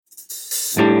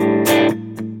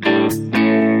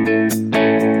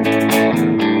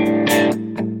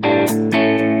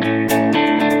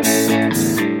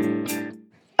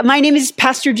My name is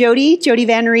Pastor Jody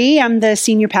Van Ree. I'm the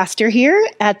senior pastor here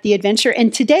at The Adventure,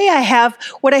 and today I have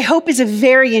what I hope is a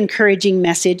very encouraging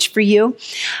message for you.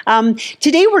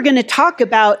 Today we're going to talk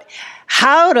about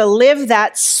how to live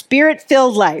that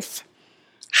spirit-filled life,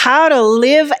 how to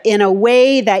live in a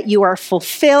way that you are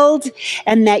fulfilled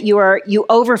and that you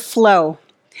overflow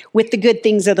with the good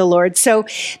things of the Lord. So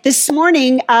this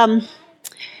morning,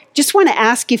 just want to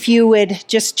ask if you would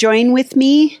just join with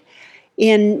me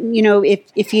in,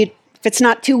 if it's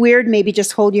not too weird, maybe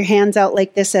just hold your hands out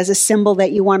like this as a symbol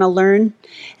that you want to learn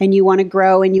and you want to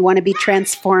grow and you want to be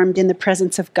transformed in the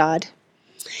presence of God.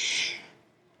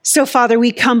 So, Father,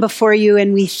 we come before you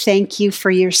and we thank you for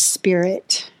your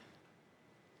Spirit.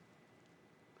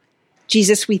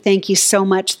 Jesus, we thank you so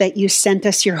much that you sent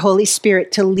us your Holy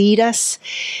Spirit to lead us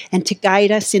and to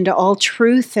guide us into all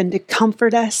truth and to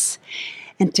comfort us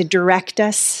and to direct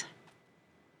us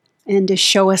and to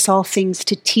show us all things,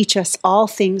 to teach us all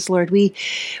things, Lord. We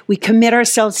commit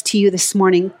ourselves to you this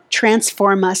morning.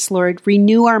 Transform us, Lord.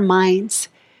 Renew our minds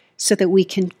so that we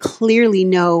can clearly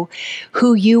know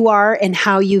who you are and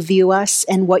how you view us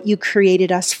and what you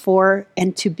created us for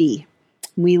and to be.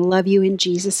 We love you in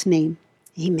Jesus' name.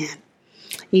 Amen.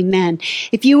 Amen.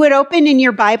 If you would open in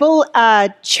your Bible,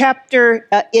 chapter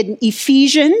in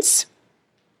Ephesians.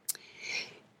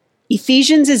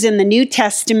 Ephesians is in the New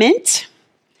Testament.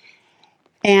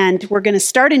 And we're going to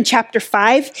start in chapter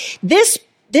 5. This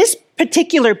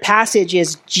particular passage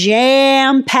is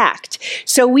jam-packed.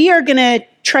 So we are going to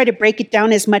try to break it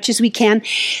down as much as we can.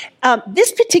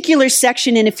 This particular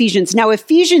section in Ephesians. Now,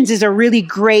 Ephesians is a really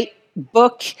great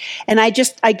book. And I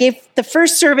gave the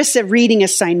first service a reading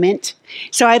assignment.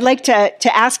 So I'd like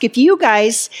to ask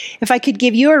if I could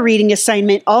give you a reading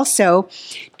assignment also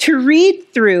to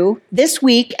read through this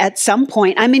week at some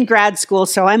point. I'm in grad school,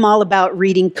 so I'm all about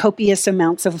reading copious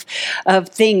amounts of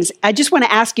things. I just want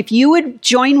to ask if you would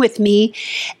join with me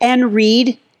and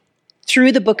read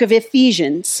through the book of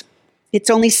Ephesians. It's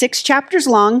only 6 chapters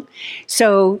long,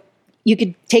 so you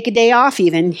could take a day off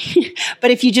even.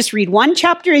 But if you just read 1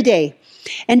 chapter a day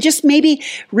and just maybe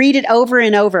read it over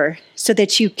and over so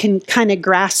that you can kind of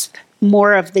grasp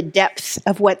more of the depth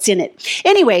of what's in it.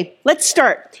 Anyway, let's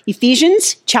start.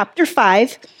 Ephesians chapter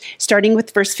 5, starting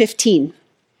with verse 15.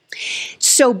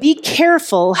 So be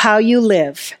careful how you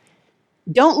live.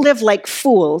 Don't live like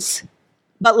fools,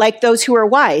 but like those who are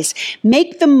wise.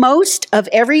 Make the most of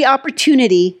every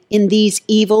opportunity in these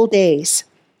evil days.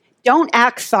 Don't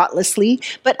act thoughtlessly,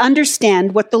 but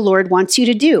understand what the Lord wants you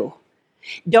to do.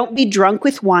 Don't be drunk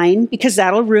with wine, because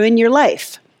that'll ruin your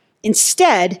life.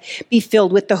 Instead, be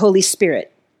filled with the Holy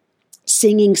Spirit,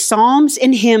 singing psalms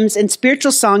and hymns and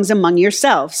spiritual songs among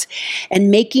yourselves,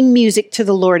 and making music to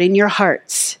the Lord in your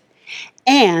hearts.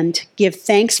 And give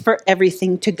thanks for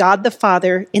everything to God the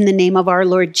Father in the name of our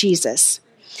Lord Jesus.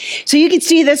 So you can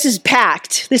see this is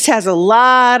packed. This has a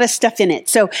lot of stuff in it.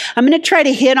 So I'm going to try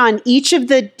to hit on each of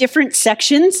the different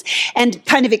sections and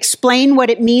kind of explain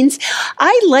what it means.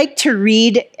 I like to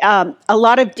read a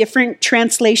lot of different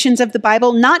translations of the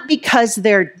Bible, not because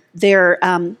they're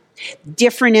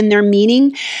different in their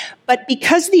meaning, but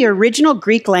because the original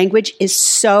Greek language is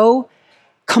so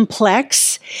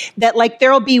complex that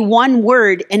there'll be one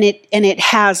word and it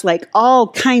has all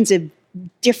kinds of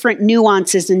different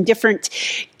nuances and different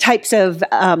types of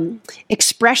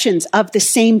expressions of the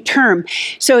same term.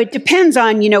 So it depends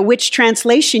on, which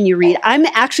translation you read. I'm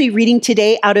actually reading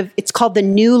today it's called the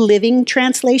New Living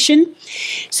Translation.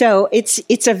 So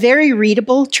it's a very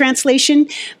readable translation,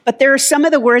 but there are some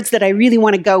of the words that I really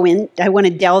want to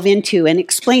delve into and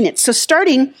explain it. So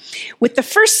starting with the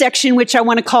first section, which I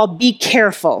want to call Be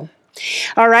Careful.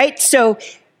 All right. So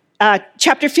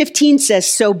chapter 15 says,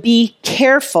 so be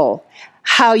careful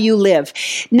how you live.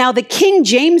 Now, the King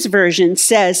James Version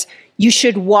says you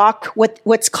should walk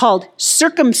what's called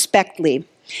circumspectly.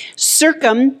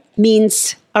 Circum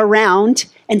means around,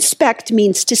 and spect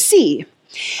means to see.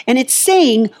 And it's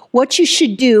saying what you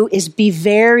should do is be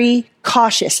very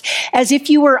cautious, as if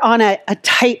you were on a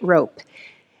tightrope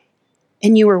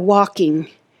and you were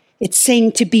walking. It's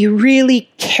saying to be really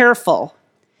careful,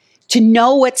 to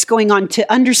know what's going on, to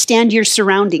understand your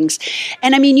surroundings.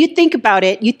 And I mean, you think about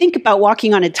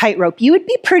walking on a tightrope, you would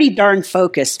be pretty darn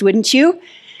focused, wouldn't you?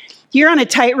 You're on a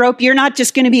tightrope, you're not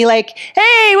just going to be like,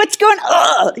 hey, what's going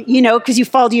on? Because you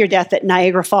fall to your death at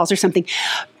Niagara Falls or something.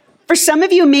 For some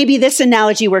of you, maybe this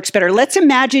analogy works better. Let's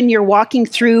imagine you're walking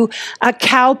through a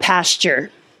cow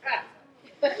pasture.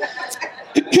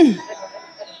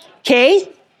 Okay?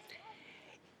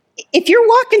 If you're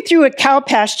walking through a cow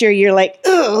pasture, you're like,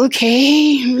 oh,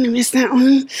 okay, I'm going to miss that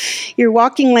one. You're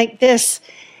walking like this.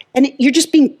 And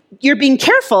you're being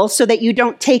careful so that you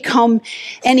don't take home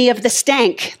any of the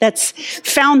stank that's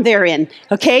found therein.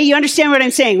 Okay? You understand what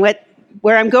I'm saying,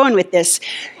 where I'm going with this.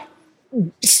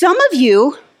 Some of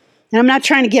you, and I'm not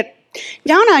trying to get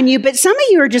down on you, but some of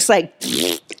you are just like,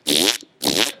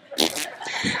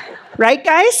 right,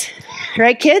 guys?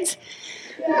 Right, kids?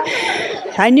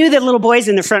 I knew the little boys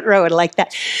in the front row would like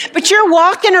that. But you're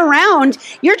walking around,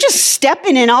 you're just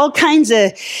stepping in all kinds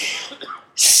of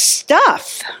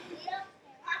stuff.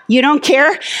 You don't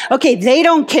care? Okay, they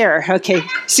don't care. Okay,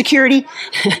 security.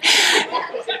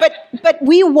 But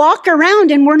we walk around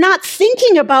and we're not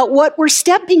thinking about what we're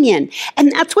stepping in.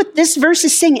 And that's what this verse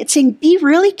is saying. It's saying, be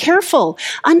really careful.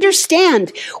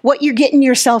 Understand what you're getting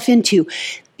yourself into.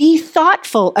 Be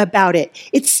thoughtful about it.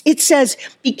 It says,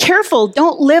 be careful.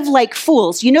 Don't live like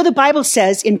fools. You know, the Bible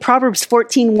says in Proverbs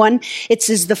 14:1, it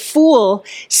says, the fool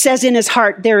says in his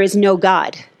heart, there is no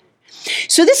God.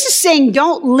 So this is saying,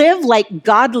 don't live like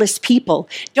godless people.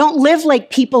 Don't live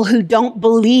like people who don't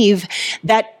believe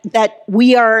that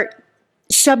we are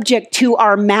subject to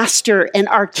our master and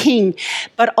our king,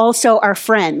 but also our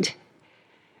friend.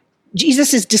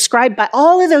 Jesus is described by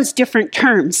all of those different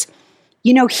terms.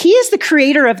 You know, he is the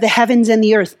creator of the heavens and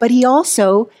the earth, but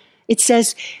it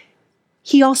says,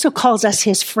 he also calls us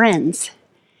his friends.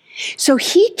 So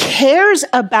he cares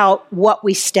about what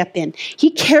we step in.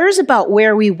 He cares about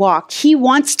where we walk. He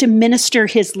wants to minister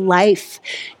his life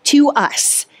to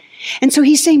us. And so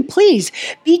he's saying, please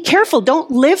be careful.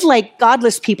 Don't live like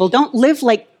godless people. Don't live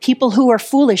like people who are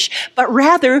foolish, but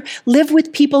rather live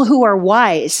with people who are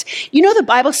wise. You know, the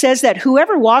Bible says that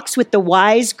whoever walks with the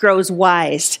wise grows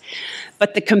wise,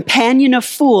 but the companion of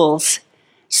fools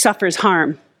suffers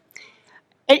harm.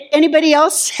 Anybody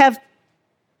else have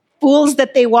fools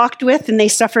that they walked with and they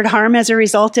suffered harm as a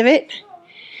result of it?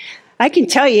 I can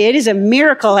tell you, it is a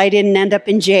miracle I didn't end up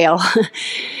in jail.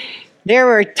 There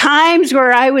were times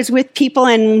where I was with people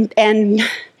and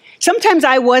sometimes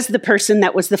I was the person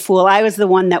that was the fool. I was the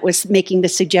one that was making the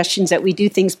suggestions that we do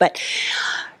things. But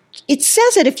it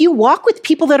says that if you walk with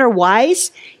people that are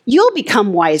wise, you'll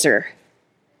become wiser.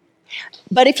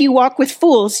 But if you walk with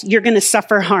fools, you're going to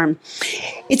suffer harm.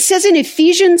 It says in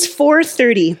Ephesians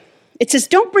 4:30, it says,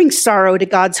 don't bring sorrow to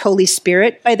God's Holy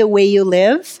Spirit by the way you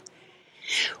live.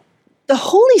 The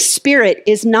Holy Spirit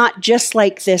is not just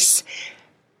like this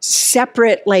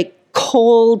separate, like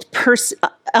cold,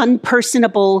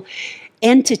 unpersonable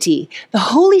entity. The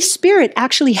Holy Spirit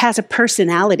actually has a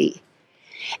personality.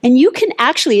 And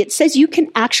it says you can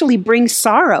actually bring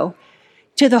sorrow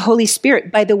to the Holy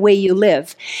Spirit by the way you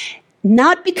live.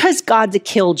 Not because God's a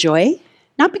killjoy,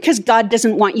 not because God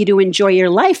doesn't want you to enjoy your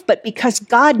life, but because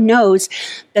God knows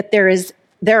that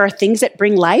there are things that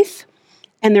bring life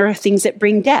and there are things that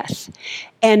bring death.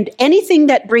 And anything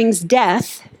that brings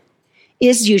death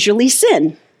is usually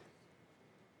sin.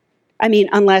 I mean,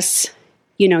 unless,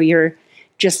 you're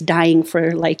just dying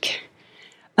for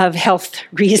of health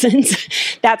reasons.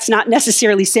 That's not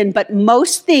necessarily sin, but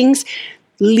most things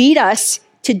lead us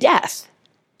to death.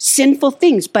 Sinful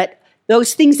things, but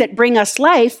those things that bring us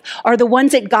life are the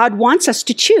ones that God wants us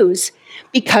to choose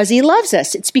because he loves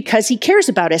us. It's because he cares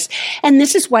about us. And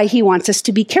this is why he wants us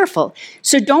to be careful.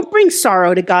 So don't bring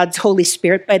sorrow to God's Holy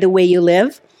Spirit by the way you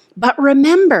live, but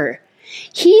remember,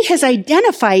 he has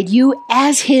identified you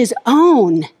as his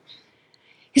own.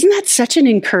 Isn't that such an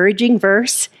encouraging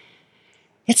verse?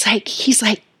 It's like,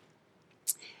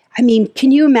 can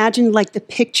you imagine the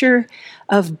picture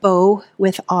of Bo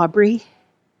with Aubrey?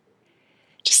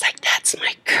 Just like, that's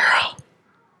my girl.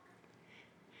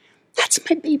 That's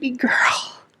my baby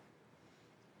girl.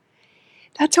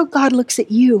 That's how God looks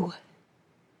at you.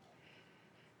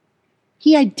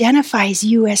 He identifies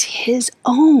you as his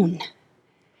own.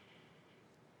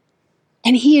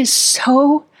 And he is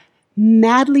so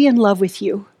madly in love with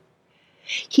you.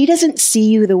 He doesn't see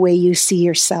you the way you see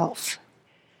yourself.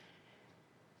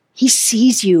 He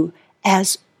sees you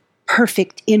as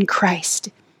perfect in Christ.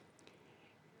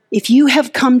 If you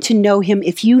have come to know him,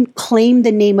 if you claim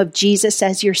the name of Jesus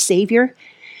as your Savior,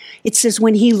 it says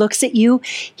when he looks at you,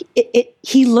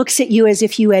 he looks at you as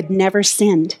if you had never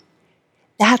sinned.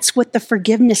 That's what the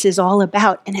forgiveness is all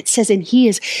about. And it says, and he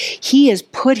has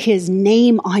put his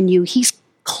name on you. He's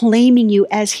claiming you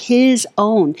as his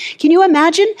own. Can you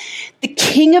imagine? The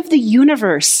King of the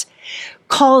universe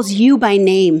calls you by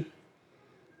name.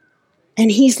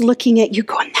 And he's looking at you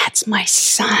going, that's my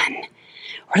son.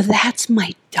 Or that's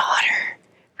my daughter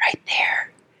right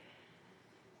there.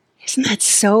 Isn't that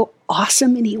so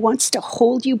awesome? And he wants to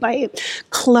hold you by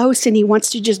close and he wants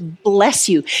to just bless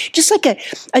you. Just like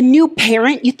a new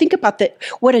parent. You think about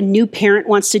what a new parent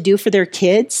wants to do for their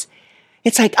kids.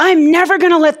 It's like, I'm never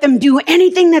going to let them do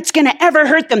anything that's going to ever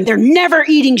hurt them. They're never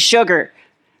eating sugar,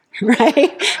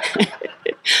 right?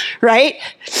 Right?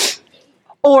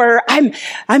 Or I'm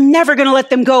never going to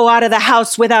let them go out of the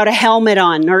house without a helmet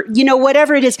on, or,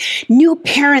 whatever it is. New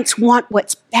parents want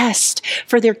what's best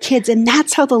for their kids, and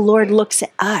that's how the Lord looks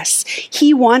at us.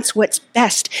 He wants what's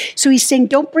best. So he's saying,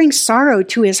 don't bring sorrow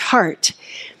to his heart.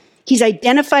 He's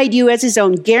identified you as his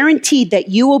own, guaranteed that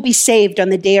you will be saved on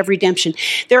the day of redemption.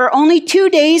 There are only 2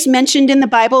 days mentioned in the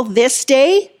Bible, this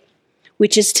day,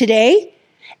 which is today,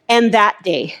 and that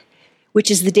day, which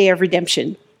is the day of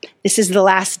redemption. This is the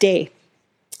last day.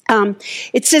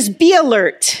 It says, be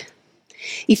alert.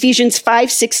 Ephesians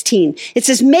 5:16. It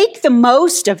says, make the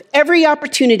most of every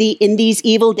opportunity in these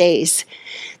evil days.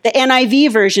 The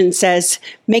NIV version says,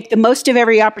 make the most of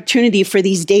every opportunity, for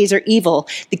these days are evil.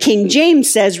 The King James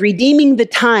says, redeeming the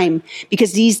time,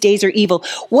 because these days are evil.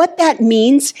 What that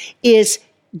means is,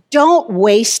 don't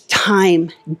waste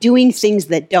time doing things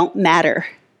that don't matter.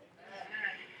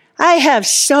 I have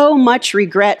so much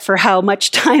regret for how much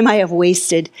time I have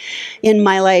wasted in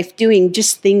my life doing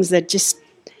just things that just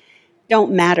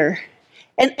don't matter.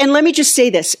 And let me just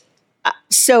say this.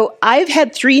 So I've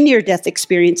had 3 near-death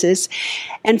experiences,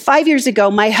 and 5 years ago,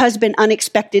 my husband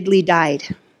unexpectedly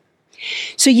died.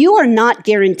 So you are not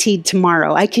guaranteed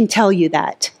tomorrow. I can tell you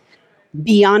that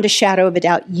beyond a shadow of a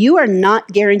doubt. You are not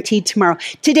guaranteed tomorrow.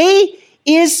 Today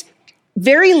is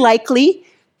very likely,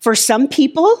 for some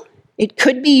people, it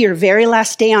could be your very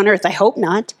last day on earth. I hope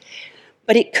not,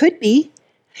 but it could be.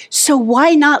 So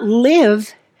why not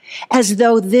live as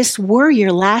though this were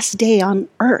your last day on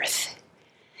earth?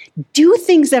 Do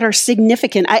things that are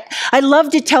significant. I love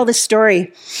to tell the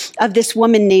story of this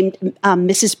woman named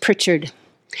Mrs. Pritchard.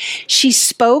 She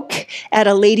spoke at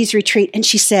a ladies' retreat, and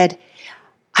she said,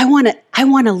 I want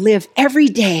to live every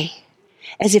day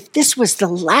as if this was the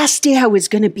last day I was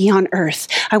going to be on earth.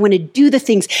 I want to do the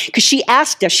things. Because she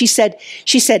asked us, she said,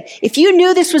 if you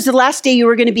knew this was the last day you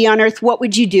were going to be on earth, what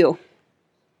would you do?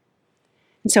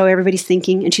 And so everybody's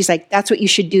thinking, and she's like, that's what you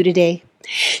should do today.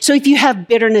 So if you have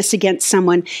bitterness against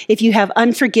someone, if you have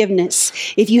unforgiveness,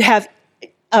 if you have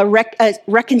a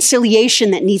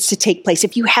reconciliation that needs to take place,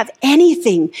 if you have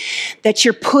anything that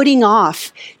you're putting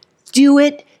off, do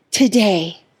it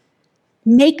today.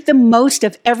 Make the most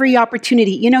of every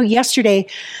opportunity. Yesterday,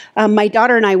 my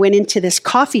daughter and I went into this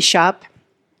coffee shop,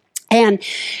 and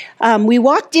we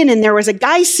walked in, and there was a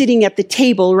guy sitting at the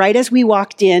table right as we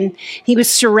walked in. He was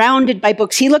surrounded by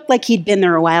books. He looked like he'd been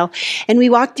there a while. And we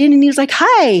walked in, and he was like,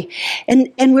 hi.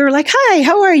 And we were like, hi,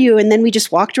 how are you? And then we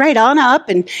just walked right on up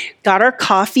and got our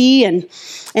coffee. And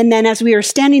then as we were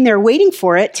standing there waiting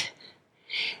for it,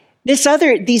 these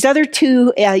other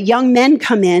 2 young men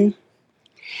come in.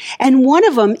 And one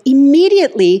of them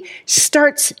immediately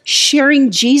starts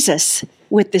sharing Jesus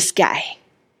with this guy.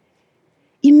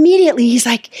 Immediately, he's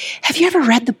like, have you ever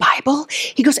read the Bible?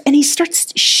 He goes, and he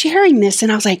starts sharing this.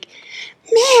 And I was like,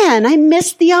 man, I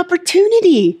missed the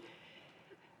opportunity.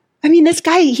 I mean, this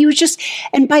guy, he was just,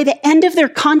 and by the end of their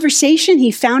conversation,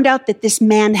 he found out that this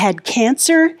man had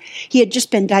cancer. He had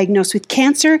just been diagnosed with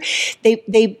cancer.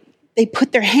 They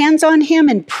put their hands on him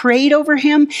and prayed over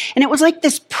him. And it was like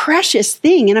this precious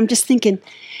thing. And I'm just thinking,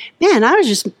 man, I was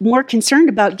just more concerned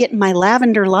about getting my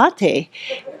lavender latte.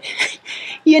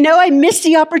 I missed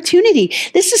the opportunity.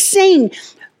 This is saying,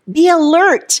 be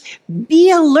alert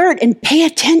and pay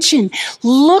attention.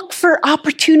 Look for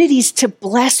opportunities to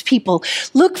bless people.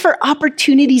 Look for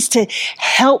opportunities to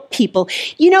help people.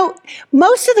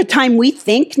 Most of the time we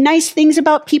think nice things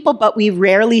about people, but we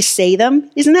rarely say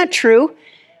them. Isn't that true?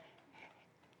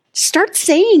 Start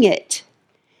saying it.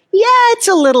 Yeah, it's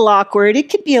a little awkward. It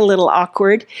could be a little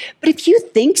awkward. But if you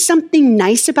think something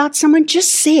nice about someone,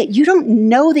 just say it. You don't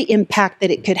know the impact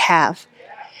that it could have.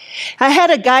 I had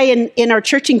a guy in our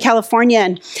church in California,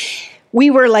 and we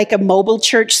were like a mobile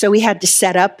church, so we had to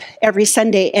set up every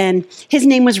Sunday, and his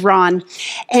name was Ron.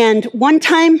 And one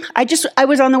time, I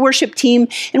was on the worship team,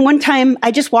 and one time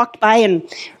I just walked by, and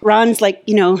Ron's like,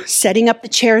 setting up the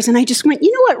chairs, and I just went,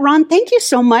 you know what, Ron, thank you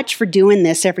so much for doing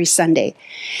this every Sunday.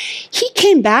 He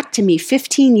came back to me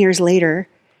 15 years later,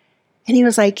 and he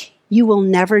was like, you will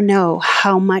never know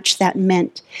how much that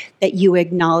meant that you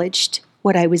acknowledged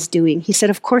what I was doing. He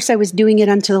said, of course I was doing it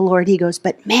unto the Lord. He goes,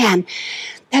 but man,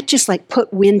 that just like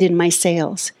put wind in my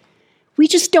sails. We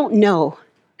just don't know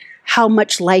how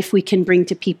much life we can bring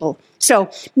to people.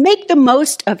 So make the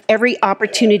most of every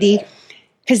opportunity,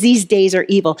 because these days are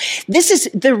evil. This is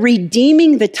the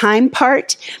redeeming the time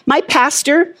part. My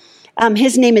pastor,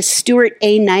 his name is Stuart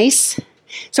A. Nice.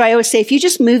 So I always say, if you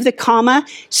just move the comma,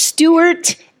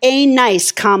 Stuart a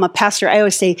nice, comma, pastor. I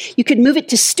always say, you could move it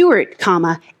to Stuart,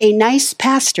 comma, a nice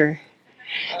pastor.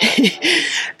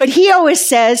 But he always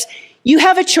says, you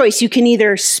have a choice. You can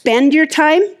either spend your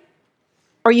time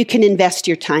or you can invest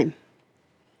your time.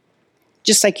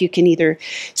 Just like you can either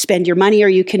spend your money or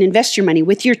you can invest your money.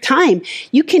 With your time,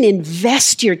 you can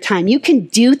invest your time. You can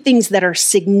do things that are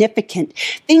significant,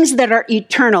 things that are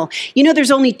eternal. You know, there's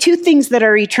only two things that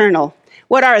are eternal.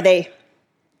 What are they?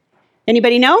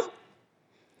 Anybody know?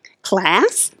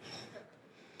 Class.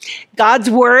 God's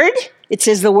word. It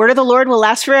says the word of the Lord will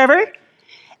last forever.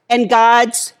 And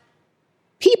God's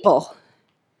people.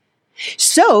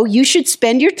 So you should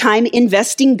spend your time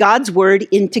investing God's word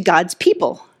into God's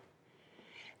people.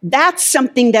 That's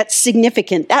something that's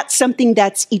significant. That's something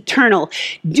that's eternal.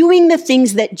 Doing the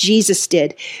things that Jesus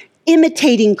did.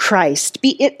 Imitating Christ.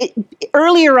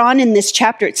 Earlier on in this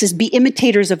chapter, it says, be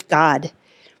imitators of God.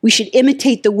 We should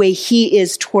imitate the way he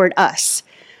is toward us.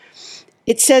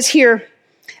 It says here,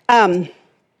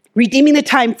 redeeming the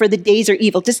time for the days are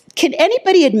evil. Can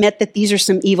anybody admit that these are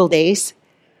some evil days?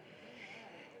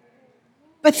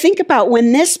 But think about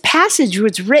when this passage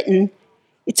was written,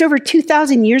 it's over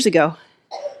 2,000 years ago.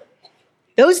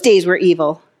 Those days were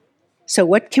evil. So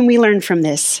what can we learn from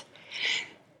this?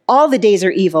 All the days are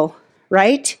evil,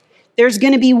 right? There's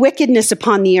going to be wickedness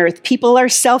upon the earth. People are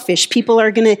selfish. People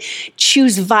are going to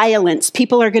choose violence.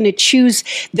 People are going to choose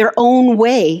their own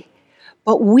way.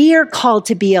 But we are called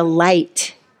to be a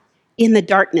light in the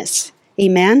darkness.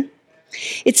 Amen?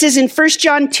 It says in 1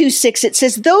 John 2:6, it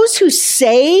says, those who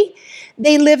say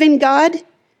they live in God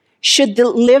should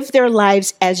live their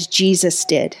lives as Jesus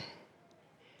did.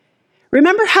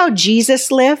 Remember how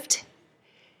Jesus lived?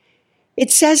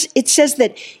 It says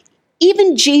that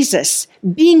even Jesus,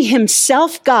 being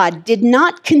himself God, did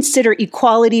not consider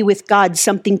equality with God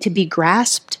something to be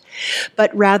grasped,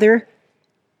 but rather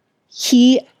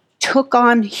he took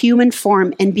on human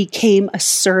form and became a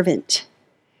servant.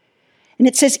 And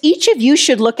it says each of you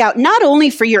should look out not only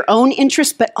for your own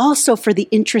interests, but also for the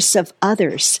interests of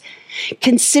others,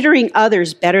 considering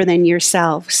others better than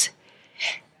yourselves.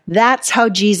 That's how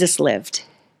Jesus lived.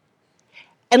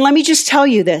 And let me just tell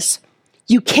you this.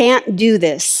 You can't do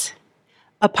this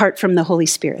apart from the Holy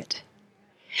Spirit.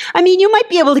 I mean, you might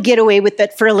be able to get away with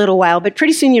it for a little while, but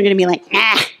pretty soon you're going to be like,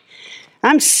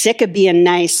 I'm sick of being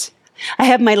nice. I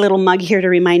have my little mug here to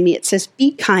remind me. It says,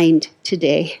 be kind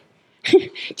today.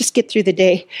 Just get through the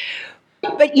day.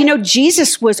 But you know,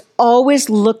 Jesus was always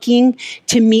looking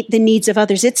to meet the needs of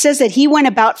others. It says that he went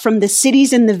about from the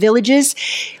cities and the villages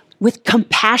with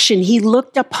compassion. He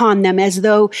looked upon them as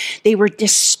though they were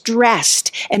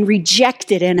distressed and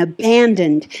rejected and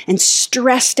abandoned and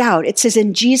stressed out. It says,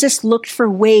 and Jesus looked for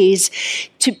ways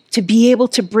to be able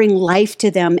to bring life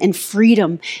to them and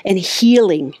freedom and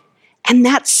healing. And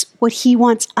that's what he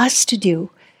wants us to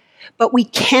do. But we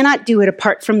cannot do it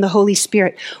apart from the Holy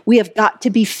Spirit. We have got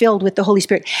to be filled with the Holy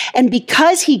Spirit. And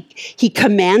because he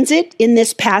commands it in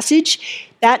this passage,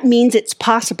 that means it's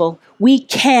possible. We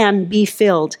can be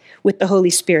filled with the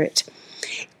Holy Spirit.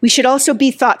 We should also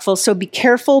be thoughtful. So be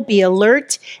careful, be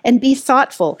alert, and be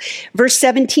thoughtful. Verse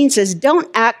 17 says, don't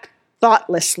act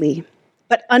thoughtlessly,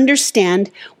 but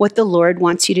understand what the Lord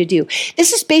wants you to do.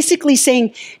 This is basically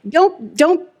saying,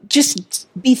 don't just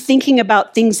be thinking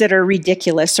about things that are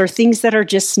ridiculous or things that are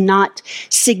just not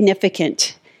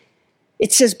significant.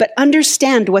 It says, but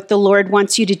understand what the Lord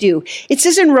wants you to do. It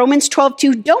says in Romans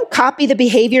 12:2, don't copy the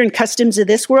behavior and customs of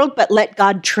this world, but let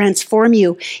God transform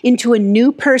you into a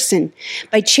new person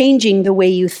by changing the way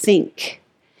you think.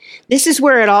 This is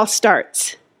where it all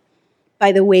starts,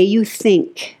 by the way you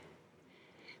think.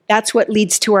 That's what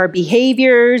leads to our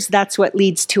behaviors. That's what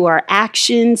leads to our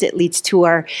actions. It leads to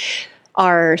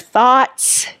our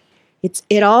thoughts.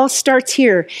 It all starts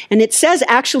here. And it says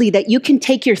actually that you can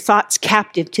take your thoughts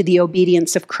captive to the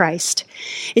obedience of Christ.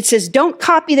 It says, don't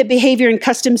copy the behavior and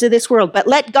customs of this world, but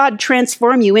let God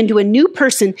transform you into a new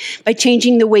person by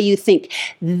changing the way you think.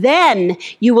 Then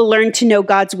you will learn to know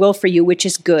God's will for you, which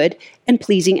is good and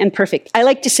pleasing and perfect. I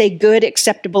like to say good,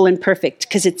 acceptable, and perfect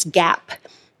because it's GAP.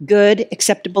 Good,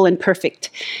 acceptable, and perfect.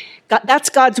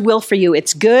 That's God's will for you.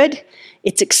 It's good,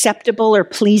 it's acceptable or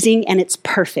pleasing, and it's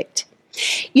perfect.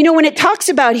 You know, when it talks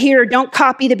about here, don't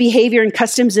copy the behavior and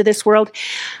customs of this world,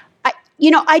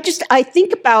 I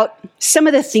think about some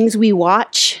of the things we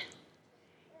watch,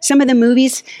 some of the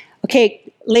movies.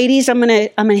 Okay, ladies, I'm gonna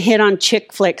hit on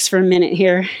chick flicks for a minute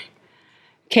here.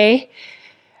 Okay?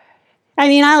 I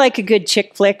mean, I like a good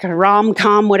chick flick, a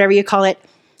rom-com, whatever you call it.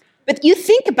 But you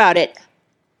think about it.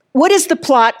 What is the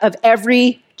plot of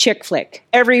every chick flick,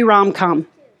 every rom-com?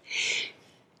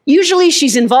 Usually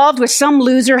she's involved with some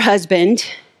loser husband,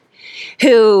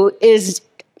 who is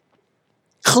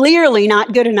clearly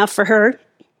not good enough for her.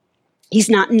 He's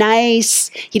not nice.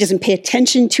 He doesn't pay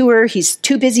attention to her. He's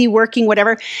too busy working,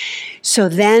 whatever. So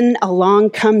then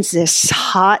along comes this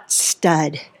hot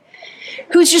stud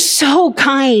who's just so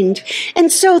kind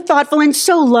and so thoughtful and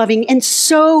so loving and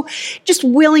so just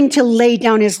willing to lay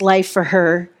down his life for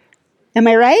her. Am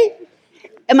I right?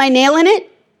 Am I nailing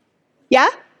it? Yeah?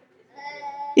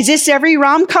 Is this every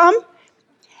rom-com?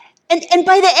 And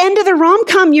by the end of the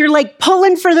rom-com, you're like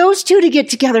pulling for those two to get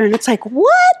together. And it's like,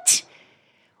 what?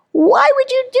 Why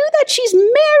would you do that? She's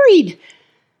married.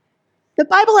 The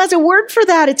Bible has a word for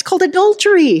that. It's called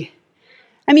adultery.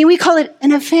 I mean, we call it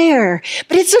an affair,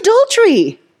 but it's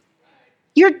adultery.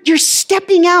 You're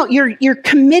stepping out. You're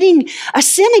committing a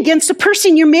sin against the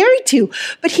person you're married to.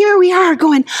 But here we are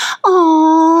going,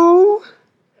 oh,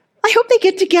 I hope they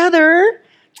get together.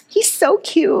 He's so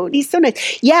cute. He's so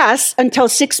nice. Yes, until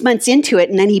 6 months into it,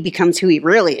 and then he becomes who he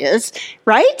really is,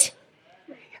 right?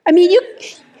 I mean,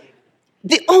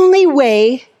 the only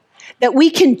way that we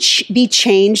can be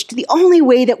changed, the only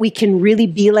way that we can really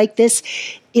be like this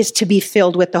is to be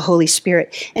filled with the Holy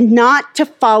Spirit and not to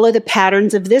follow the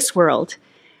patterns of this world.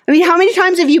 I mean, how many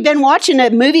times have you been watching a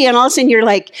movie and all of a sudden you're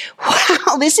like,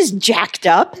 wow, this is jacked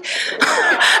up?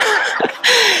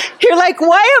 You're like,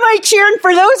 why am I cheering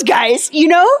for those guys? You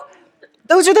know,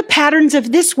 those are the patterns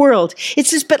of this world. It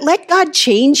says, but let God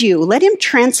change you. Let him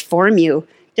transform you.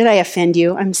 Did I offend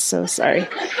you? I'm so sorry.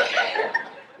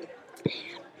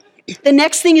 The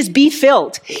next thing is be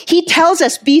filled. He tells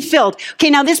us be filled. Okay,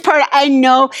 now this part I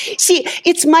know. See,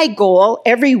 it's my goal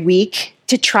every week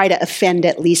to try to offend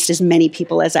at least as many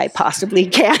people as I possibly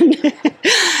can.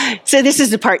 So this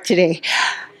is the part today.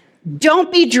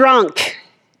 Don't be drunk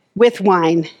with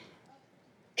wine,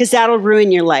 because that'll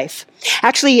ruin your life.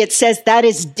 Actually, it says that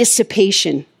is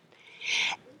dissipation.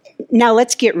 Now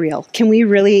let's get real. Can we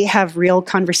really have real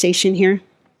conversation here?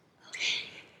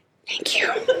 Thank you.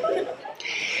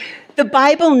 The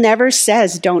Bible never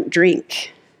says don't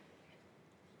drink.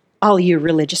 All you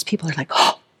religious people are like,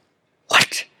 oh,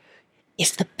 what?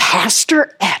 Is the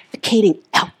pastor advocating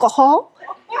alcohol?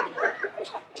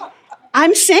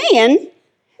 I'm saying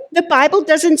the Bible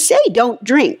doesn't say don't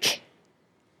drink.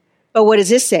 But what does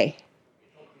this say?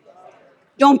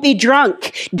 Don't be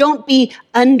drunk. Don't be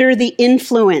under the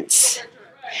influence.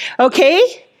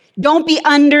 Okay? Don't be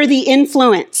under the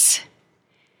influence.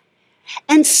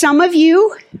 And some of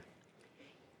you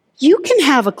can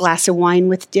have a glass of wine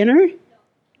with dinner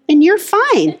and you're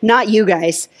fine. Not you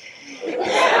guys.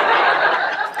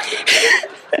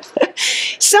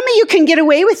 Some of you can get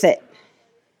away with it.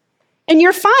 And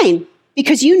you're fine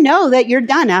because you know that you're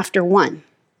done after one.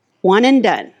 One and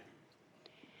done.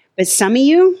 But some of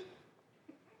you,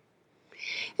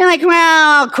 you're like,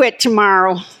 well, I'll quit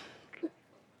tomorrow.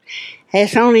 I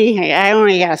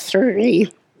only got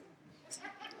 30.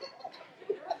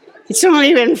 It's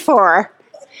only been 4.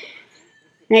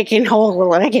 I can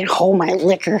hold my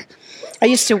liquor.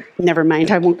 Never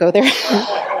mind, I won't go there.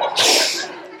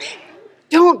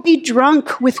 Don't be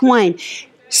drunk with wine.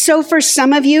 So for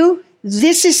some of you,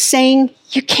 this is saying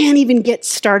you can't even get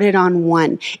started on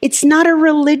one. It's not a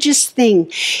religious thing.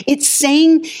 It's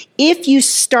saying if you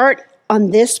start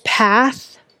on this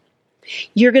path,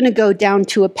 you're going to go down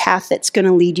to a path that's going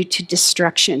to lead you to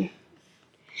destruction.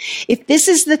 If this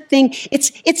is the thing,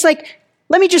 it's like,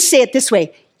 let me just say it this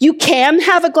way. You can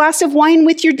have a glass of wine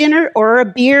with your dinner or a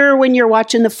beer when you're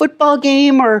watching the football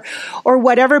game or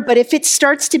whatever. But if it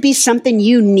starts to be something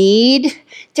you need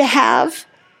to have,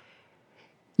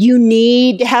 you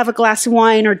need to have a glass of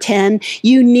wine or 10.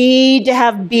 You need to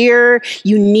have beer.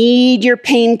 You need your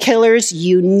painkillers.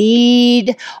 You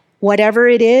need whatever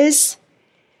it is.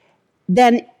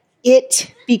 Then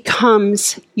it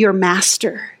becomes your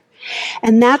master.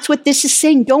 And that's what this is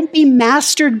saying. Don't be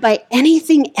mastered by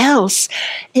anything else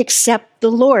except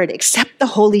the Lord, except the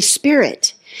Holy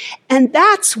Spirit. And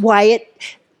that's why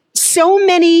so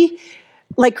many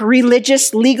like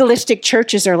religious, legalistic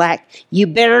churches are like, you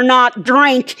better not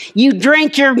drink. You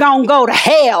drink, you're going to go to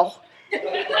hell.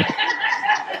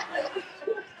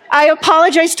 I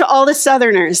apologize to all the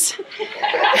Southerners.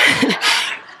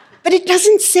 But it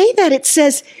doesn't say that. It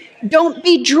says, don't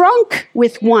be drunk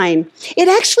with wine. It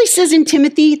actually says in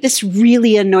Timothy, this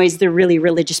really annoys the really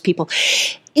religious people.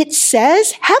 It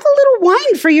says, have a little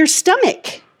wine for your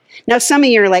stomach. Now, some of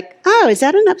you are like, oh, is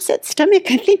that an upset stomach?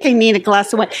 I think I need a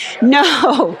glass of wine.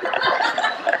 No.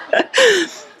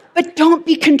 But don't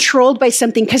be controlled by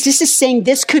something, because this is saying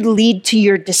this could lead to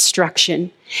your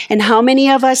destruction. And how many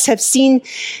of us have seen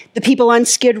the people on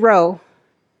Skid Row,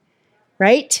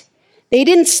 right? They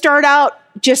didn't start out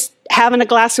just having a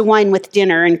glass of wine with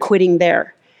dinner and quitting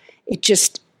there. It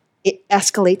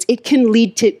escalates. It can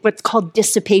lead to what's called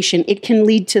dissipation. It can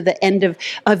lead to the end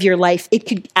of your life. It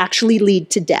could actually lead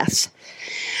to death.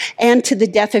 And to the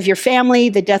death of your family,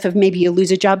 the death of maybe you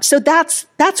lose a job. So that's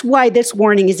why this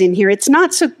warning is in here.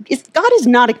 God is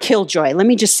not a killjoy. Let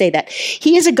me just say that.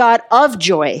 He is a God of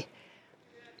joy.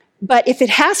 But if it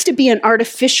has to be an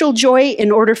artificial joy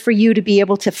in order for you to be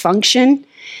able to function,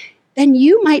 then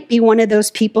you might be one of those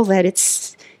people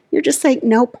that you're just like,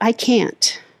 nope, I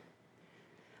can't.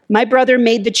 My brother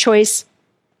made the choice.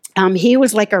 He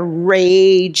was like a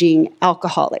raging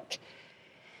alcoholic.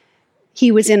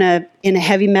 He was in a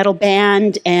heavy metal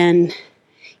band, and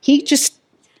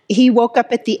he woke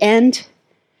up at the end,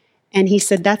 and he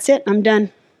said, that's it, I'm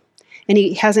done. And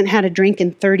he hasn't had a drink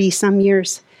in 30-some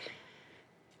years.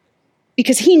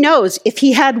 Because he knows if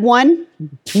he had one,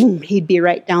 boom, he'd be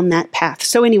right down that path.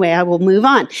 So anyway, I will move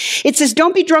on. It says,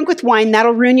 don't be drunk with wine.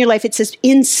 That'll ruin your life. It says,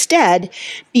 instead,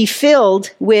 be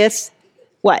filled with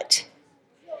what?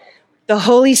 The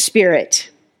Holy Spirit.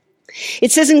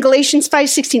 It says in Galatians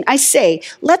 5:16, I say,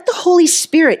 let the Holy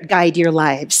Spirit guide your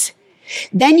lives.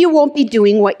 Then you won't be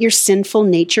doing what your sinful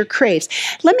nature craves.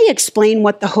 Let me explain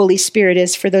what the Holy Spirit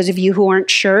is for those of you who aren't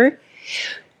sure.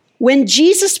 When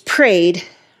Jesus prayed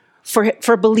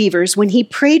for believers, when he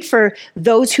prayed for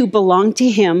those who belong to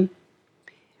him,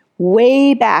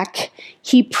 way back,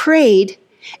 he prayed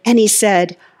and he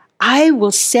said, I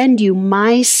will send you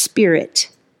my Spirit.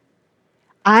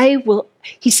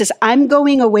 He says, I'm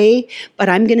going away, but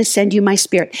I'm going to send you my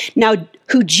Spirit. Now,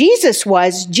 who Jesus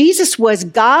was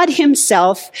God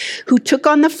himself who took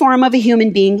on the form of a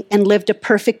human being and lived a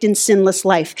perfect and sinless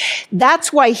life.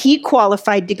 That's why he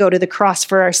qualified to go to the cross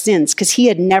for our sins, because he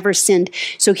had never sinned.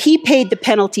 So he paid the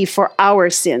penalty for our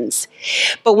sins.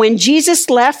 But when Jesus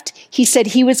left, he said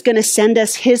he was going to send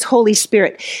us his Holy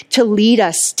Spirit to lead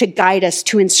us, to guide us,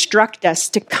 to instruct us,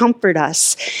 to comfort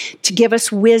us, to give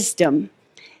us wisdom.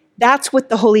 That's what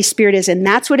the Holy Spirit is, and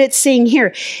that's what it's saying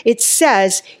here. It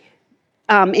says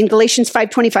in Galatians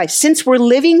 5:25, since we're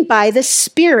living by the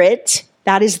Spirit,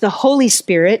 that is the Holy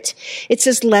Spirit, it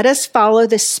says, let us follow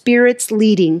the Spirit's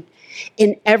leading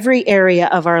in every area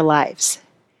of our lives.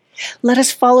 Let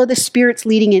us follow the Spirit's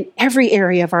leading in every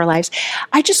area of our lives.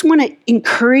 I just want to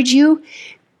encourage you,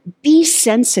 be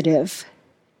sensitive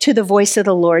to the voice of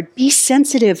the Lord. Be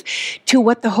sensitive to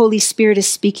what the Holy Spirit is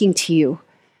speaking to you.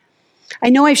 I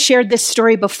know I've shared this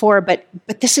story before, but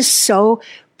this is so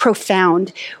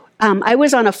profound. I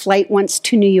was on a flight once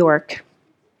to New York,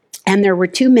 and there were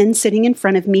two men sitting in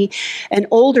front of me, an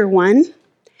older one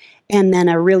and then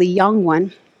a really young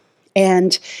one.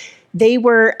 And they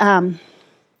were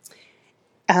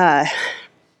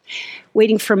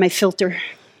waiting for my filter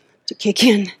to kick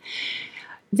in.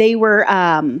 They were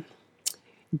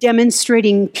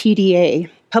demonstrating PDA,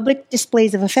 public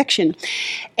displays of affection.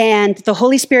 And the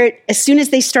Holy Spirit, as soon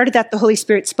as they started that, the Holy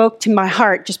Spirit spoke to my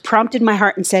heart, just prompted my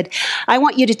heart and said, I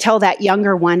want you to tell that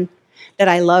younger one that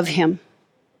I love him.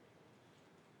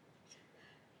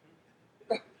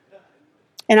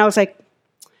 And I was like,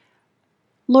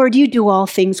 Lord, you do all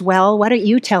things well. Why don't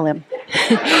you tell him?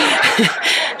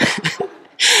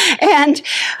 And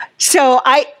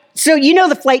so you know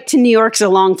the flight to New York's a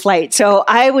long flight. So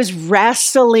I was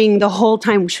wrestling the whole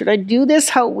time. Should I do this?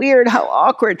 How weird, how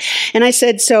awkward. And I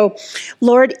said, so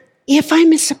Lord, if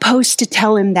I'm supposed to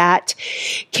tell him that,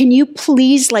 can you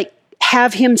please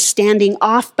have him standing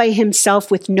off by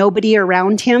himself with nobody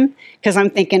around him? Because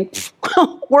I'm thinking,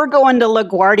 we're going to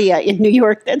LaGuardia in New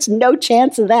York. There's no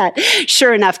chance of that.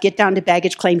 Sure enough, get down to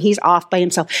baggage claim. He's off by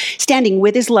himself, standing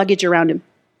with his luggage around him,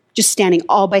 just standing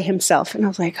all by himself. And I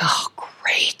was like, oh,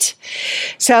 great.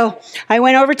 So I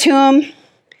went over to him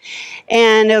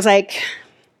and I was like,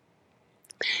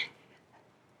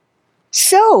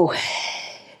 so,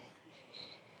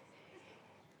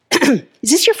 is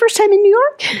this your first time in New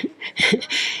York?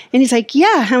 And he's like,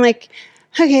 yeah. I'm like,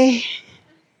 okay.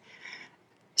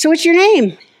 So what's your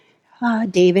name?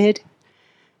 David.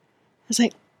 I was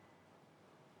like,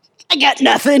 I got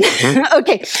nothing.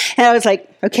 Okay. And I was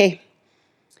like, okay.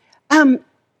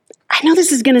 I know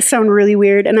this is going to sound really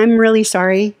weird, and I'm really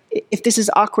sorry if this is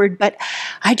awkward, but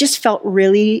I just felt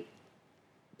really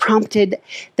prompted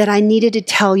that I needed to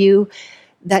tell you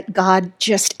that God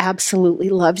just absolutely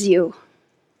loves you.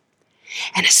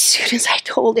 And as soon as I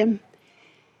told him,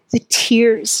 the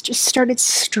tears just started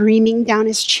streaming down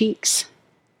his cheeks.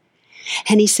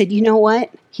 And he said, you know what?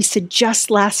 He said,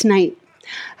 just last night,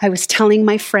 I was telling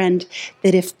my friend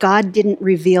that if God didn't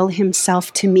reveal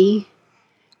himself to me,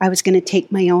 I was going to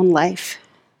take my own life.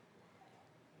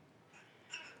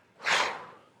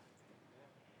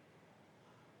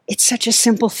 It's such a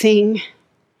simple thing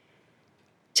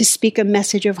to speak a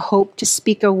message of hope, to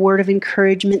speak a word of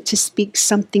encouragement, to speak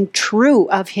something true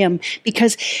of him.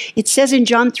 Because it says in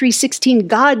John 3:16,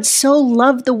 God so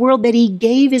loved the world that he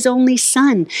gave his only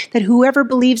son, that whoever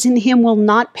believes in him will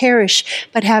not perish,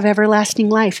 but have everlasting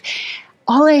life.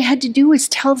 All I had to do was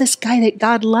tell this guy that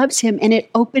God loves him, and it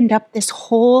opened up this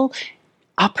whole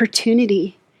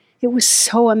opportunity. It was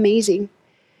so amazing.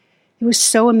 It was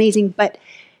so amazing. But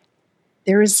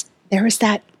there is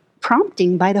that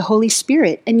prompting by the Holy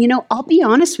Spirit. And I'll be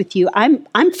honest with you,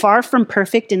 I'm far from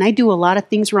perfect and I do a lot of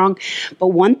things wrong. But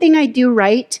one thing I do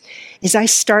right is I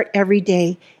start every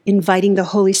day inviting the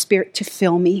Holy Spirit to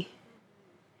fill me.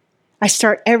 I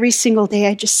start every single day,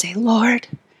 I just say, Lord,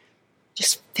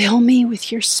 just fill me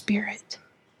with your Spirit.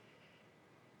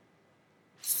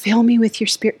 Fill me with your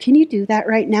Spirit. Can you do that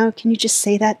right now? Can you just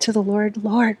say that to the Lord?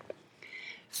 Lord,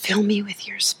 fill me with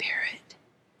your Spirit.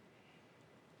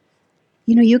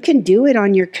 You can do it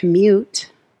on your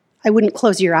commute. I wouldn't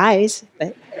close your eyes,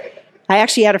 but I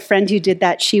actually had a friend who did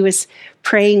that. She was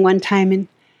praying one time and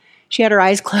she had her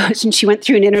eyes closed and she went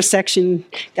through an intersection,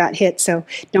 got hit. So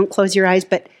don't close your eyes,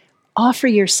 but offer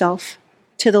yourself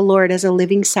to the Lord as a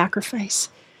living sacrifice.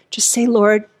 Just say,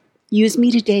 Lord, use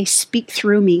me today. Speak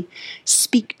through me.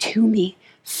 Speak to me.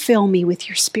 Fill me with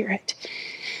your Spirit.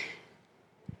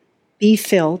 Be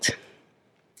filled.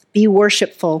 Be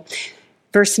worshipful.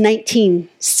 Verse 19,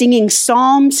 singing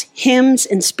psalms, hymns,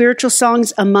 and spiritual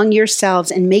songs among yourselves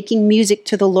and making music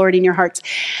to the Lord in your hearts.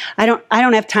 I don't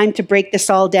have time to break this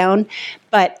all down,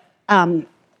 but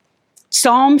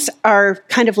psalms are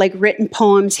kind of like written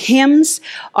poems. Hymns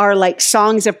are like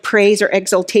songs of praise or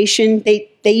exaltation. They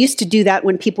used to do that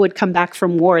when people would come back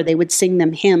from war. They would sing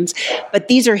them hymns. But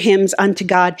these are hymns unto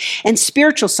God. And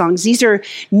spiritual songs, these are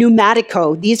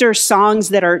pneumatico. These are songs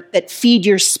that feed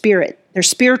your spirit. They're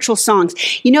spiritual songs.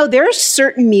 There's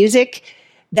certain music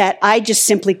that I just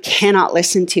simply cannot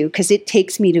listen to because it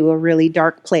takes me to a really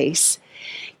dark place.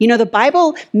 The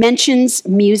Bible mentions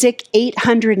music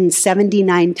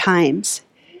 879 times.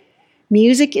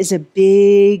 Music is a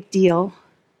big deal.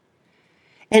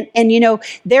 And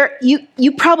there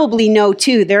you probably know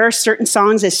too, there are certain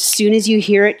songs, as soon as you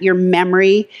hear it, your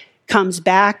memory comes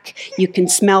back. You can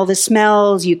smell the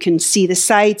smells, you can see the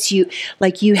sights, you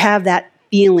have that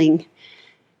feeling.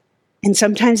 And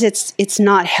sometimes it's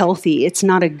not healthy. It's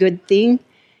not a good thing.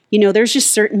 There's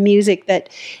just certain music that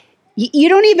you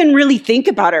don't even really think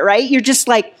about it, right? You're just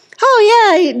like,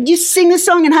 oh yeah, you sing this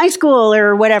song in high school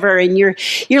or whatever, and you're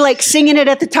like singing it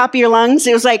at the top of your lungs.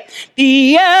 It was like,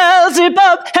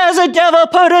 Beelzebub has a devil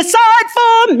put aside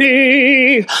for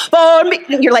me.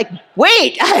 And you're like,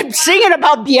 wait, I'm singing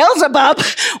about Beelzebub.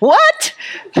 What?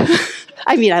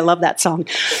 I love that song.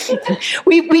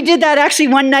 We did that actually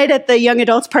one night at the young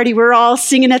adults party. We were all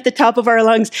singing at the top of our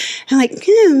lungs. I'm like,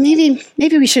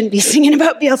 maybe we shouldn't be singing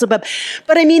about Beelzebub.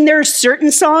 But there are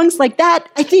certain songs like that.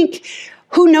 I think,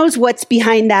 who knows what's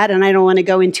behind that? And I don't want to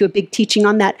go into a big teaching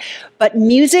on that. But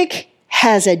music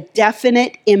has a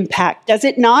definite impact, does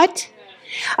it not?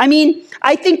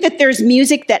 I think that there's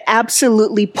music that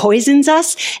absolutely poisons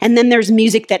us, and then there's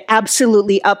music that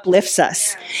absolutely uplifts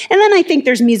us. And then I think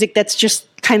there's music that's just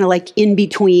kind of like in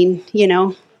between,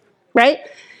 right?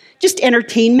 Just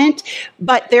entertainment.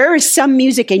 But there is some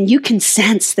music, and you can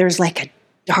sense there's like a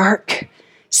dark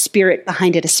spirit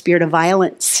behind it, a spirit of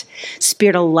violence,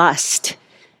 spirit of lust,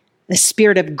 a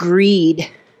spirit of greed,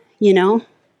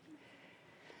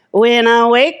 When I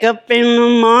wake up in the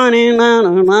morning,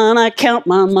 I count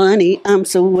my money. I'm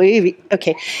so wavy.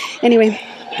 Okay. Anyway,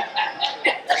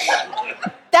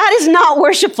 that is not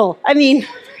worshipful.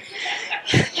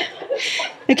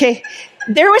 Okay.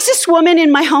 There was this woman in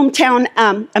my hometown,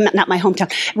 not my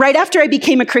hometown, right after I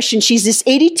became a Christian. She's this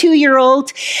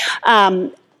 82-year-old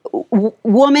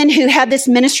woman who had this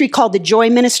ministry called the Joy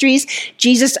Ministries,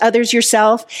 Jesus, Others,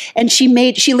 Yourself. And she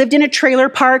lived in a trailer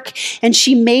park, and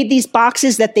she made these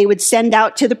boxes that they would send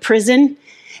out to the prison,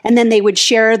 and then they would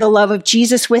share the love of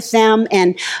Jesus with them.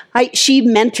 And she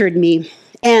mentored me.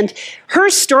 And her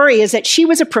story is that she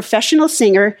was a professional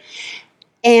singer,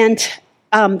 and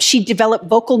she developed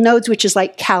vocal nodes, which is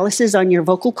like calluses on your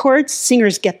vocal cords.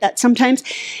 Singers get that sometimes.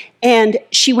 And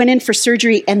she went in for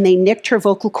surgery, and they nicked her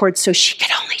vocal cords so she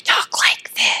could only talk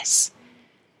like this.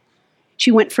 She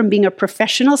went from being a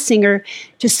professional singer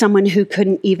to someone who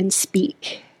couldn't even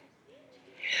speak.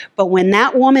 But when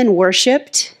that woman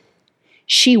worshiped,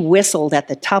 she whistled at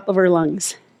the top of her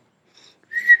lungs.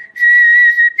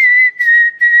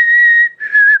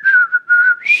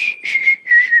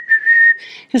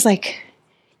 It was like,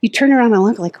 you turn around and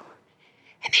look like,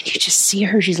 and then you just see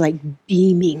her, she's like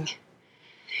beaming.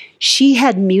 she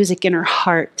had music in her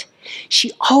heart.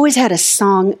 She always had a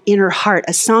song in her heart,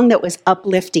 a song that was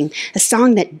uplifting, a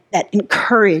song that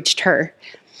encouraged her.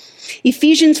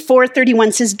 Ephesians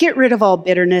 4:31 says, get rid of all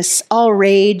bitterness, all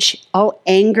rage, all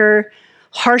anger,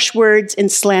 harsh words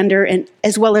and slander, and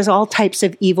as well as all types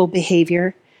of evil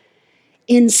behavior.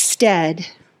 Instead,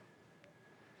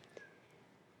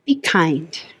 be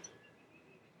kind.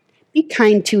 Be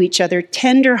kind to each other,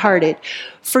 tender-hearted,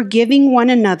 forgiving one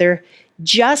another,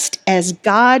 just as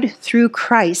God through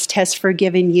Christ has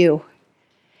forgiven you.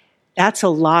 That's a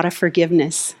lot of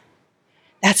forgiveness.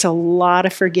 That's a lot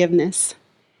of forgiveness.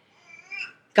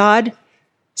 God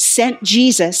sent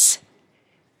Jesus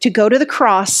to go to the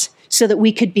cross so that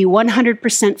we could be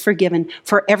 100% forgiven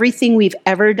for everything we've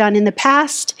ever done in the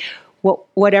past,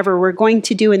 whatever we're going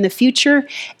to do in the future,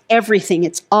 everything.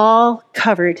 It's all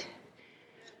covered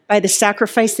by the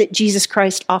sacrifice that Jesus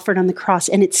Christ offered on the cross.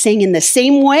 And it's saying in the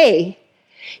same way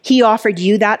he offered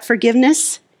you that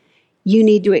forgiveness, you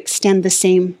need to extend the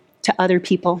same to other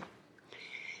people.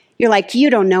 You're like, you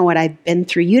don't know what I've been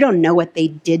through. You don't know what they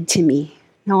did to me.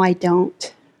 No, I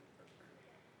don't.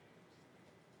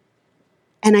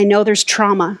 And I know there's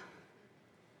trauma.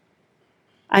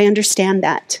 I understand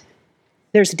that.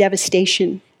 There's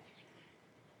devastation.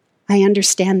 I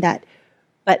understand that.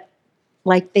 But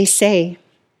like they say,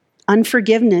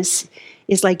 unforgiveness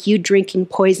is like you drinking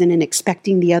poison and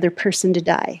expecting the other person to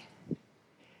die.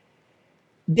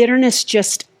 Bitterness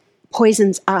just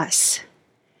poisons us.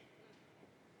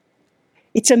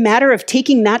 It's a matter of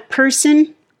taking that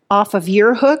person off of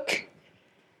your hook,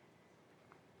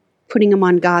 putting them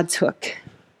on God's hook,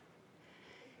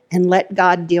 and let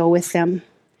God deal with them.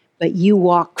 But you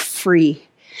walk free.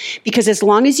 Because as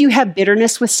long as you have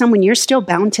bitterness with someone, you're still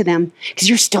bound to them because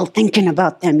you're still thinking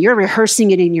about them. You're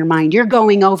rehearsing it in your mind. You're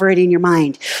going over it in your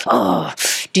mind. Oh,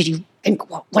 did you think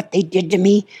what they did to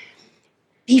me?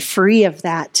 Be free of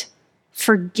that.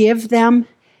 Forgive them.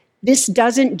 This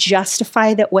doesn't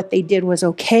justify that what they did was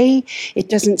okay. It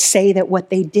doesn't say that what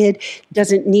they did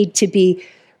doesn't need to be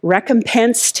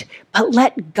recompensed, but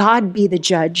let God be the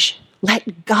judge.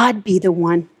 Let God be the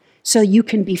one so you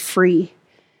can be free.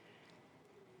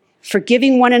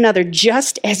 Forgiving one another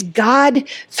just as God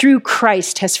through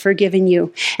Christ has forgiven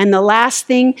you. And the last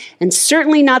thing, and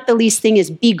certainly not the least thing,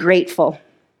 is be grateful.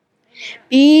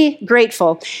 Be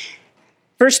grateful.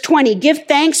 Verse 20, give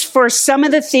thanks for some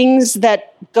of the things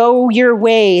that go your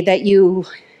way that you...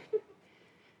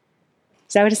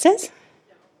 Is that what it says?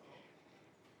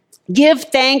 Give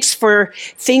thanks for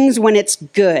things when it's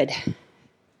good.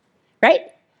 Right?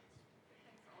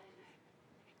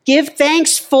 Give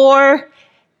thanks for...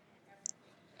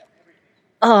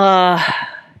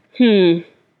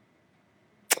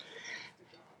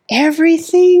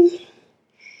 Everything?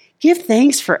 Give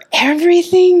thanks for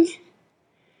everything?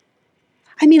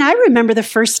 I mean, I remember the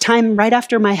first time right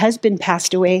after my husband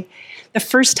passed away, the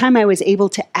first time I was able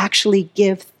to actually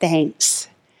give thanks.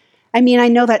 I mean, I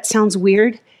know that sounds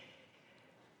weird,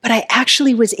 but I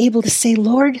actually was able to say,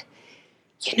 Lord,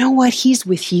 you know what? He's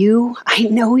with you. I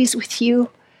know he's with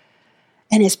you.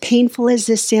 And as painful as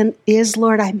this is,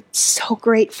 Lord, I'm so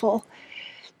grateful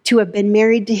to have been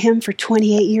married to him for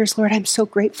 28 years. Lord, I'm so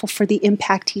grateful for the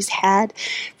impact he's had.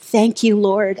 Thank you,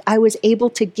 Lord. I was able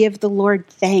to give the Lord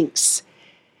thanks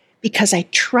because I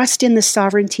trust in the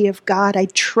sovereignty of God. I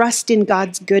trust in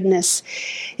God's goodness.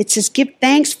 It says, give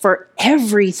thanks for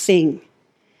everything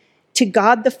to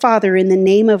God the Father in the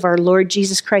name of our Lord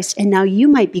Jesus Christ. And now you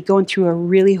might be going through a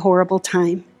really horrible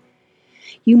time.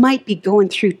 You might be going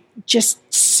through just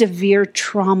severe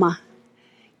trauma.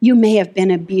 You may have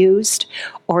been abused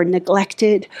or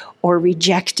neglected or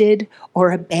rejected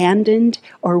or abandoned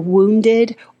or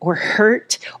wounded or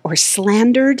hurt or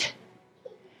slandered.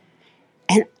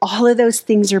 And all of those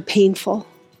things are painful.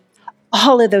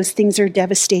 All of those things are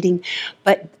devastating.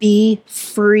 But be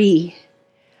free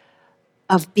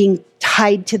of being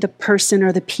tied to the person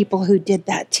or the people who did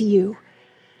that to you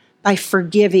by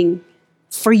forgiving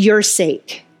for your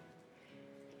sake.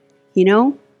 You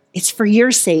know, it's for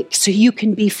your sake, so you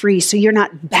can be free, so you're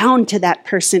not bound to that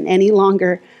person any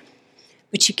longer.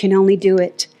 But you can only do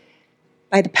it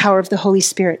by the power of the Holy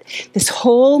Spirit. This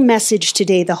whole message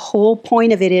today, the whole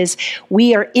point of it is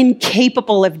we are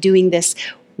incapable of doing this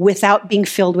without being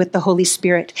filled with the Holy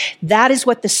Spirit. That is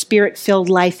what the Spirit-filled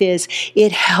life is.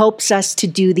 It helps us to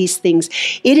do these things.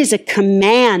 It is a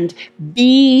command,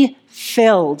 be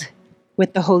filled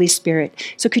with the Holy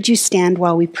Spirit. So could you stand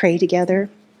while we pray together?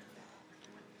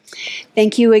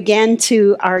 Thank you again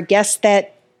to our guests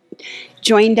that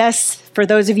joined us. For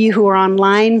those of you who are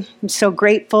online, I'm so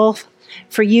grateful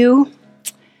for you.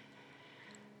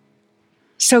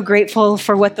 So grateful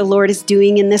for what the Lord is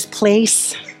doing in this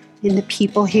place, in the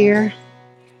people here.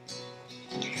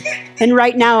 And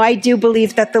right now, I do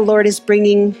believe that the Lord is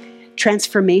bringing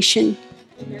transformation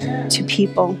to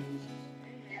people.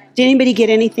 Did anybody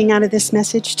get anything out of this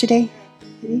message today?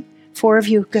 4 of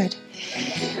you, good.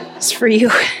 It's for you.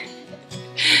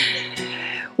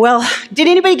 Well, did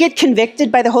anybody get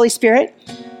convicted by the Holy Spirit?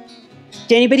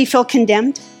 Did anybody feel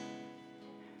condemned?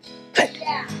 Good.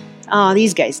 Oh,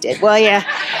 these guys did. Well, yeah.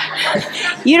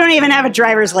 You don't even have a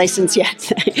driver's license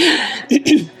yet.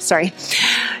 Sorry.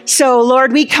 So,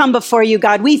 Lord, we come before you,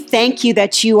 God. We thank you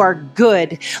that you are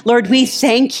good. Lord, we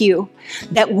thank you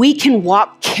that we can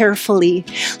walk carefully.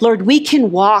 Lord, we can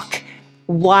walk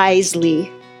wisely.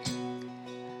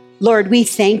 Lord, we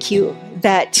thank you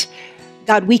that,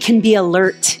 God, we can be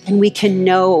alert and we can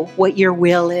know what your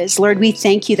will is. Lord, we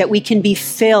thank you that we can be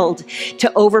filled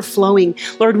to overflowing.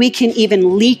 Lord, we can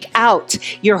even leak out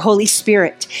your Holy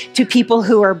Spirit to people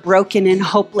who are broken and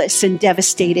hopeless and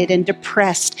devastated and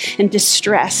depressed and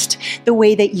distressed the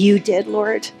way that you did,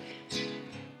 Lord.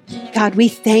 God, we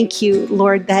thank you,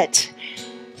 Lord, that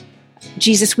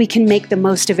Jesus, we can make the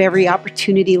most of every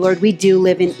opportunity, Lord. We do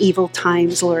live in evil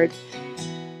times, Lord.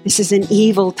 This is an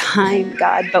evil time,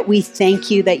 God, but we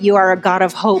thank you that you are a God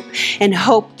of hope, and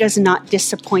hope does not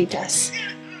disappoint us.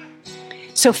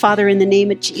 So, Father, in the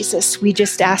name of Jesus, we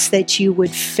just ask that you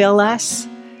would fill us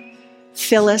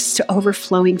to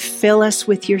overflowing, fill us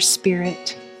with your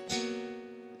Spirit.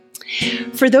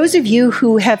 For those of you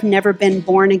who have never been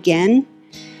born again,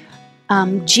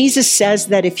 Jesus says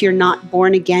that if you're not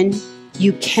born again,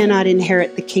 you cannot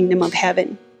inherit the kingdom of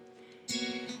heaven.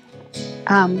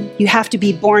 You have to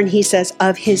be born, he says,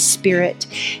 of his Spirit.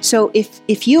 So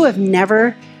if you have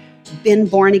never been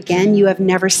born again, you have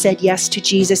never said yes to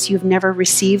Jesus, you've never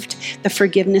received the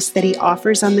forgiveness that he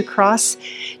offers on the cross,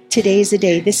 today's the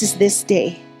day. This is this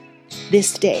day.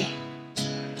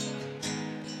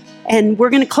 And we're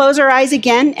going to close our eyes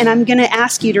again, and I'm going to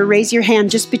ask you to raise your hand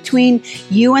just between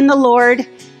you and the Lord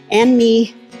and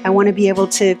me. I want to be able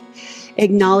to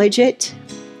acknowledge it.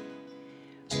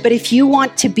 But if you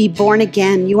want to be born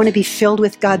again, you want to be filled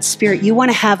with God's Spirit, you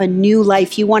want to have a new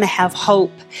life, you want to have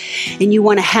hope, and you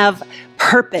want to have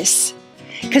purpose.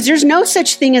 Because there's no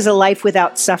such thing as a life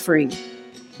without suffering.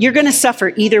 You're going to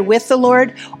suffer either with the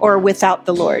Lord or without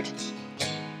the Lord.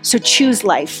 So choose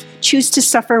life. Choose to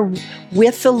suffer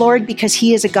with the Lord because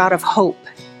he is a God of hope.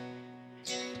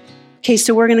 Okay,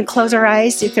 so we're going to close our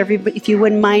eyes, if you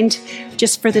wouldn't mind,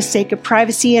 just for the sake of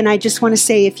privacy. And I just want to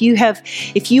say, if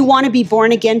you want to be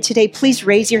born again today, please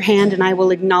raise your hand and I will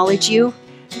acknowledge you.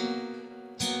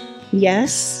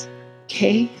 Yes.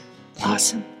 Okay.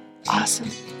 Awesome.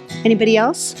 Anybody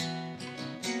else?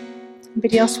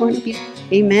 Anybody else want to be?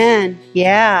 Amen.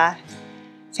 Yeah.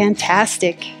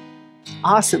 Fantastic.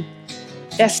 Awesome.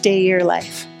 Best day of your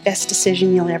life. Best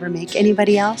decision you'll ever make.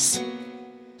 Anybody else?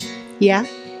 Yeah.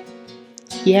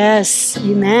 Yes.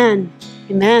 Amen.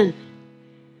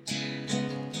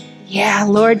 Yeah,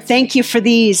 Lord, thank you for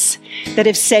these that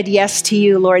have said yes to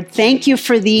you, Lord. Thank you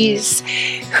for these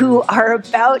who are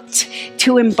about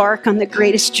to embark on the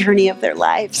greatest journey of their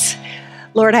lives.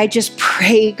 Lord, I just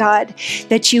pray, God,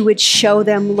 that you would show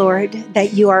them, Lord,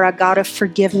 that you are a God of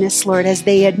forgiveness, Lord, as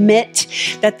they admit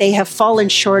that they have fallen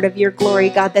short of your glory,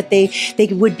 God, that they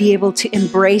would be able to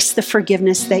embrace the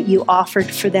forgiveness that you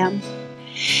offered for them.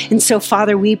 And so,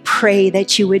 Father, we pray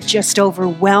that you would just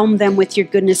overwhelm them with your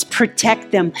goodness, protect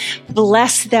them,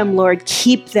 bless them, Lord,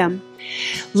 keep them.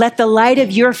 Let the light of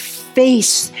your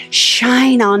face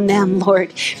shine on them,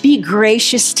 Lord. Be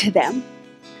gracious to them.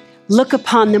 Look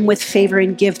upon them with favor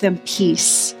and give them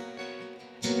peace.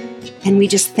 And we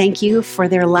just thank you for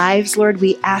their lives, Lord.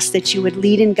 We ask that you would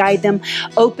lead and guide them,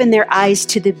 open their eyes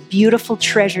to the beautiful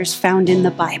treasures found in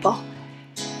the Bible.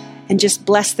 And just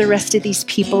bless the rest of these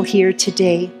people here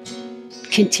today.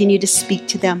 Continue to speak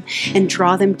to them and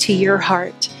draw them to your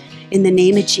heart. In the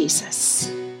name of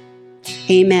Jesus.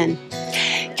 Amen.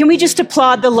 Can we just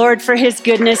applaud the Lord for his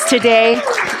goodness today?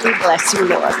 We bless you,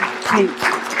 Lord. Thank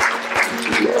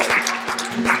you.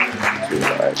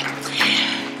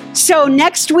 So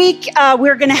next week,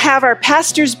 we're going to have our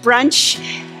pastor's brunch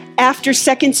after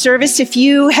second service. If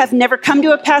you have never come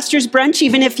to a pastor's brunch,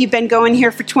 even if you've been going here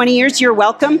for 20 years, you're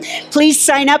welcome. Please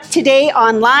sign up today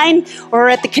online or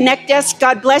at the Connect desk.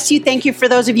 God bless you. Thank you for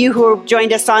those of you who have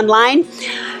joined us online.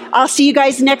 I'll see you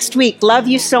guys next week. Love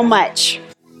you so much.